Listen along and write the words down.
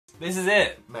This is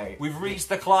it. Mate. We've reached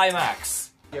the climax.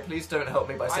 Yeah, please don't help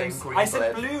me by saying green. I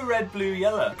said blue. blue, red, blue,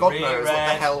 yellow. God green, knows red,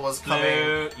 what the hell was coming.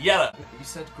 Blue, yellow. You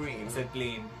said green. I said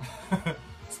gleam.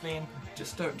 Spleen.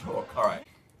 Just don't talk. Alright.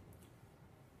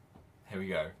 Here we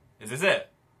go. Is this it?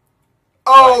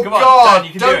 Oh right, come on, God! Dan,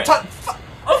 you can don't do it. touch.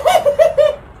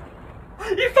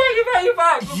 You thought about your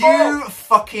back before. You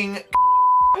fucking.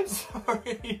 I'm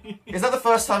sorry. Is that the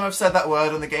first time I've said that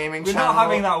word on the gaming We're channel? not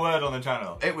having that word on the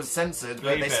channel. It was censored,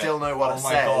 but Bleep they it. still know what I Oh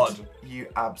my said. God. You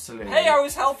absolutely. Hey, I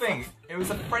was helping. It was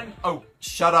a friend. Oh,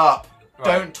 Shut up. right.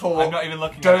 Don't talk. I'm not even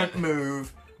looking Don't at it.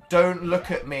 move. Don't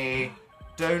look at me.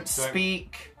 Don't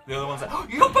speak. The other one's like, oh,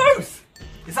 you got both!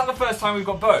 Is that the first time we've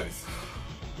got both?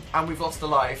 And we've lost a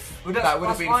life. Well, that would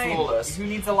have been fine. flawless. Who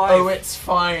needs a life? Oh, it's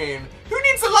fine. Who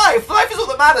needs a life? Life is all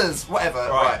that matters. Whatever.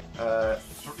 Right.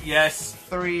 Yes.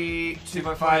 3,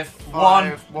 2.5.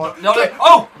 2.5, 1. No, no. Click.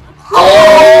 Oh!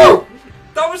 Oh!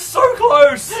 That was so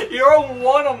close! You're on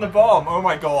 1 on the bomb. Oh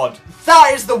my God.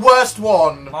 That is the worst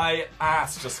one. My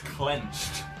ass just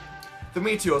clenched. The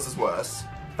meteors is worse.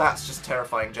 That's just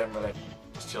terrifying generally.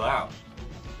 Just chill out.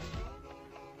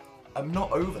 I'm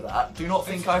not over that. Do not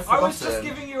think I've forgotten. I was just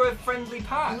giving you a friendly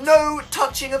pat. No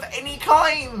touching of any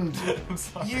kind! I'm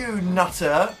sorry. You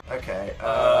nutter. Okay,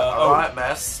 alright,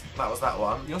 mess. That was that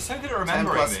one. You're so good at 10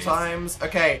 remembering plus these. times.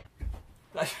 Okay.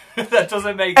 That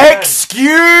doesn't make sense.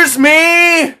 Excuse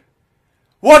me!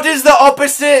 What is the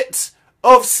opposite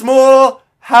of small,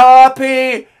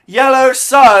 happy, yellow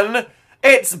sun?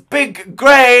 It's big,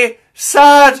 grey,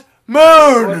 sad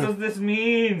moon! What does this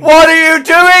mean? What are you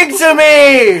doing to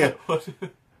me?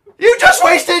 You just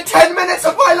wasted 10 minutes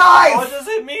of my life! What does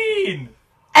it mean?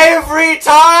 Every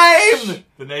time!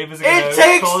 The neighbours are going It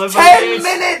to call the takes 10 police.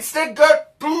 minutes to go.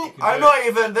 I'm do not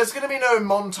even. There's going to be no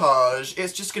montage.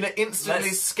 It's just going to instantly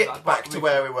Let's- skip that- back that to we-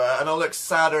 where we were, and I'll look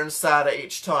sadder and sadder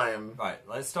each time. Right,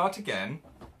 let's start again.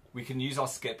 We can use our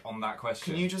skip on that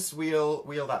question. Can you just wheel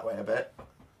that way a bit?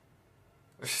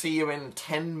 See you in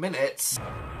 10 minutes.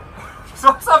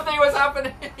 Something was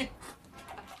happening!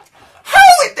 How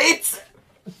it's?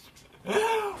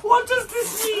 What does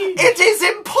this mean? It is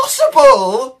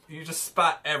impossible. You just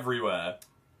spat everywhere.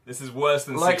 This is worse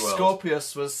than Like SeaWorld.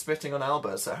 Scorpius was spitting on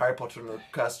Albus at Harry Potter and the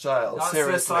Cursed Child. That's the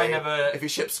Seriously, sign of a if you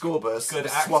ship Scorbus, good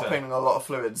it's actor. swapping a lot of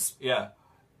fluids. Yeah.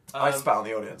 I spat on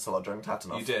the audience a lot during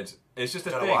Tatanoff. You did. It's just a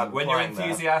Don't know what thing. I'm When you're implying there.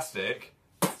 enthusiastic,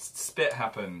 spit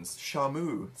happens.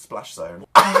 Shamu splash zone.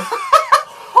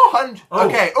 Oh.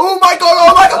 Okay. Oh my god!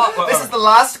 Oh my god! Oh, This is the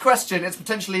last question. It's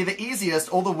potentially the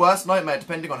easiest or the worst nightmare,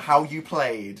 depending on how you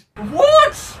played.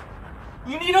 What?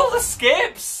 You need all the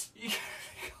skips? You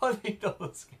can't need all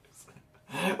the skips.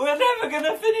 We're never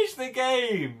gonna finish the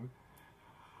game.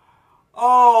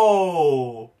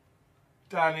 Oh.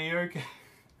 Danny, you okay?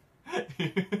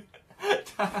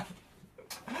 Dan.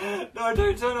 No,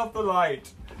 don't turn off the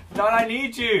light. Dan, I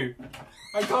need you.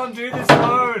 I can't do this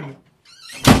alone.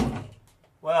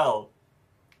 Well,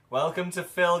 welcome to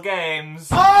Phil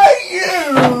Games. Are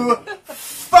you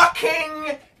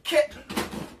fucking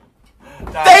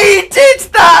Dan, They did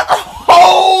that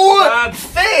whole Dad.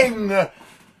 thing!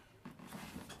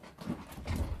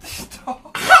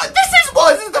 Stop. This is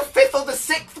what? This is the 5th or the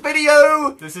 6th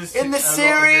video This is in the a lot of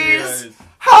series? videos.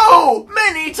 How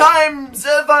many times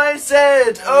have I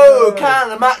said, oh, No.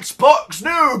 can a matchbox?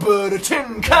 No, but a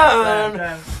tin can.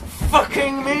 Dan.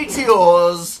 Fucking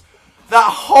meteors. That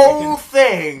whole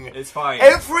thing. It's fine.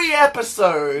 Every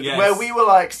episode Yes. where we were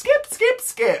like, skip, skip,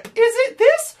 skip. Is it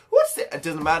this? What's it? It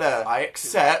doesn't matter. I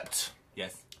accept.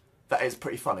 Yes. That is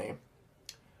pretty funny.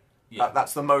 Yeah.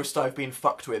 That's the most I've been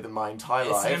fucked with in my entire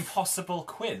It's life. an impossible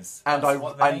quiz. and That's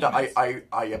what the name is.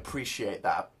 I appreciate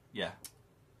that, Yeah.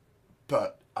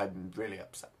 but I'm really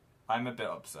upset. I'm a bit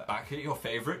upset. Back at your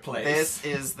favourite place. This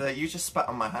is the you just spat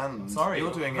on my hand. Sorry,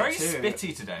 you're doing very it too.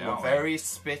 spitty today, You're aren't we? very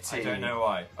spitty. I don't know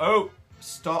why. Oh!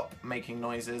 Stop making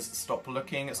noises. Stop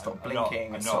looking. Stop I'm not,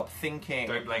 blinking. I'm Stop not. thinking.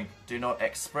 Don't blink. Do not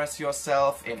express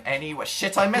yourself in any way.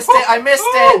 Shit! I missed it. I missed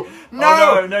Oh! it.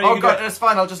 No. Oh, no, you oh can god, do it. it's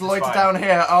fine. I'll just loiter fine. down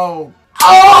here. Oh.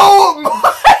 Oh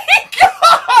my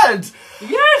god!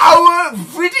 Yes! Our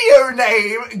video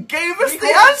name gave us We the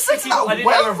called it answer to Sticky- that. I didn't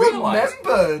Well ever realise.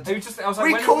 remembered. It was just, I was like,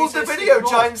 We when did called say the Sticky video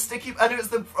Balls? Giant Sticky, and it was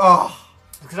the. Oh.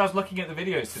 Because I was looking at the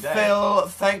videos today. Phil,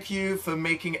 thank you for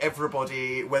making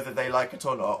everybody, whether they like it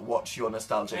or not, watch your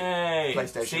nostalgic Yay!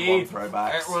 PlayStation See? 1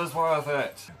 throwbacks. It was worth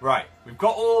it. Right, we've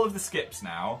got all of the skips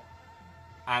now,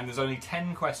 and there's only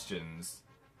 10 questions.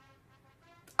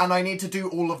 And I need to do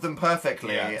all of them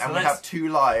perfectly, Yeah, so and we let's- have 2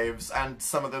 lives, and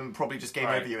some of them probably just game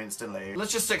Right. over you instantly.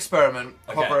 Let's just experiment,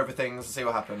 Okay. hover over things, see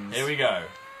what happens. Here we go.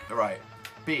 Right.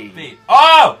 B. B.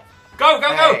 Oh! Go, go,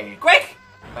 A. go! Quick!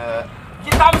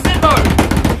 Yeah, that was it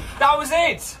though! That was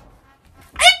it!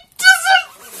 It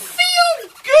doesn't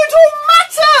feel good or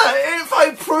matter if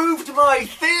I proved my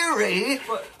theory,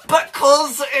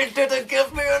 because it didn't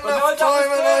give me enough no, that was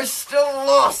time and I good. still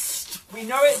lost. We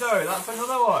know it though, that's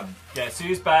another one. Guess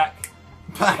who's back?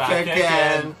 Back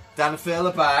again. Dan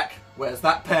Filler back. Where's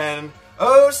that pen?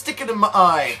 Oh, stick it in my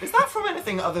eye. Is that from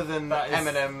anything other than That is-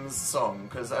 Eminem's song?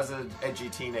 Because as an edgy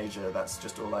teenager, that's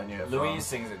just all I knew it from. Louise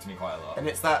sings it to me quite a lot. And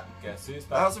it's that. Guess who's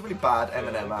That back? was a really bad Yeah,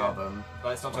 Eminem okay. album.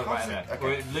 Let's not talk about can't Eminem. say- okay.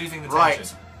 We're losing the Right.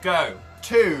 tension. Go!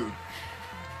 2.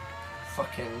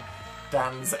 Fucking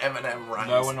Dan's Eminem rant.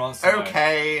 No one wants to know.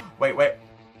 Okay. Wait.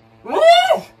 Woo!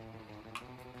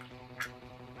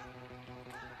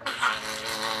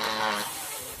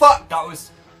 Fuck! That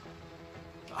was...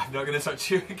 I'm not gonna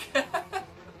touch you again.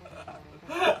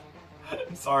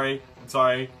 I'm sorry.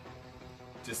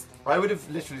 Just... I would have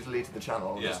literally deleted the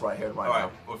channel Yeah. just right here right Alright,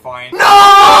 now. we're fine. No!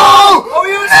 Oh,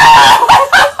 you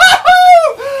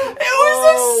It was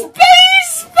a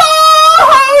space bar!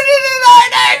 How did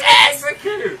I notice? So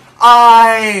cute!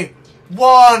 I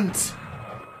want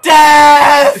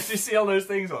death! Did you see all those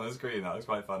things on the screen? That was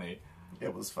quite funny.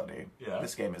 It was funny. Yeah.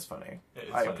 This game is funny. It is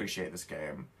I funny. appreciate this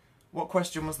game. What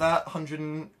question was that?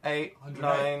 108?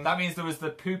 9? That means there was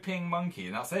the pooping monkey,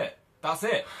 and that's it. That's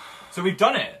it. So we've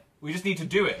done it. We just need to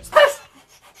do it.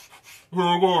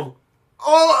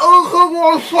 Oh, come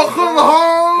on, fucking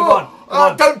home! Come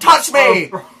on. Don't touch me!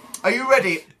 Oh. Are you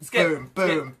ready? Skip, Boom,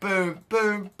 boom, boom,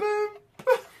 boom, boom.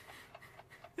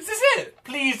 Is this it?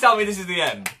 Please tell me this is the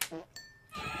end.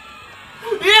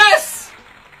 Yes!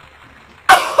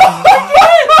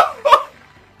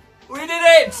 We did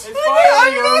it! It's I'm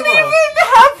finally not over. even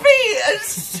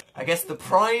happy! I guess the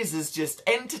prize is just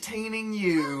entertaining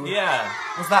you. Yeah.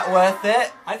 Was that worth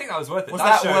it? I think that was worth it. Was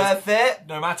that shows worth it?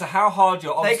 no matter how hard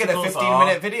your They get a obstacles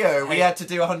 15-minute are, video. We Hey. had to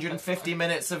do 150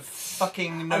 minutes of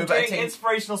fucking no I'm better doing teams.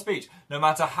 inspirational speech. No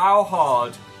matter how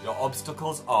hard your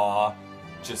obstacles are,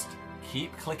 just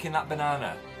keep clicking that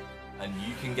banana and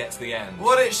you can get to the end.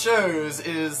 What it shows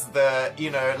is the,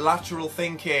 lateral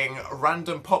thinking,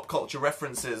 random pop culture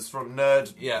references from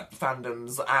nerd Yeah.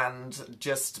 fandoms, and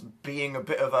just being a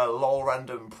bit of a lol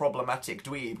random problematic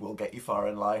dweeb will get you far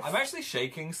in life. I'm actually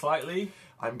shaking slightly.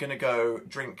 I'm gonna go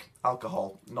drink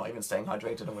alcohol, not even staying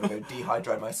hydrated. I'm gonna go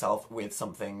dehydrate myself with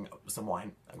some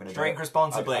wine. I'm gonna Drink do it.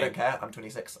 responsibly. I don't care. I'm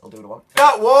 26. I'll do what I want.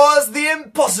 That was the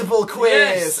impossible quiz.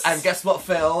 Yes. And guess what,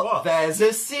 Phil? What? There's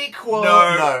a sequel.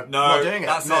 No, not doing it.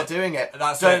 that's not it. doing it.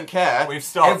 That's don't it. care. We've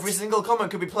stopped. Every single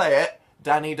comment could be play it.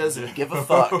 Danny doesn't give a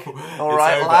fuck. It's All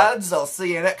right, over. lads. I'll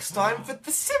see you next time for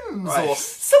The Sims Right. or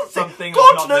something. Something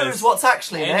God not knows this. what's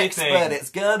actually next, Anything. but it's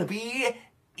gonna be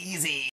easy.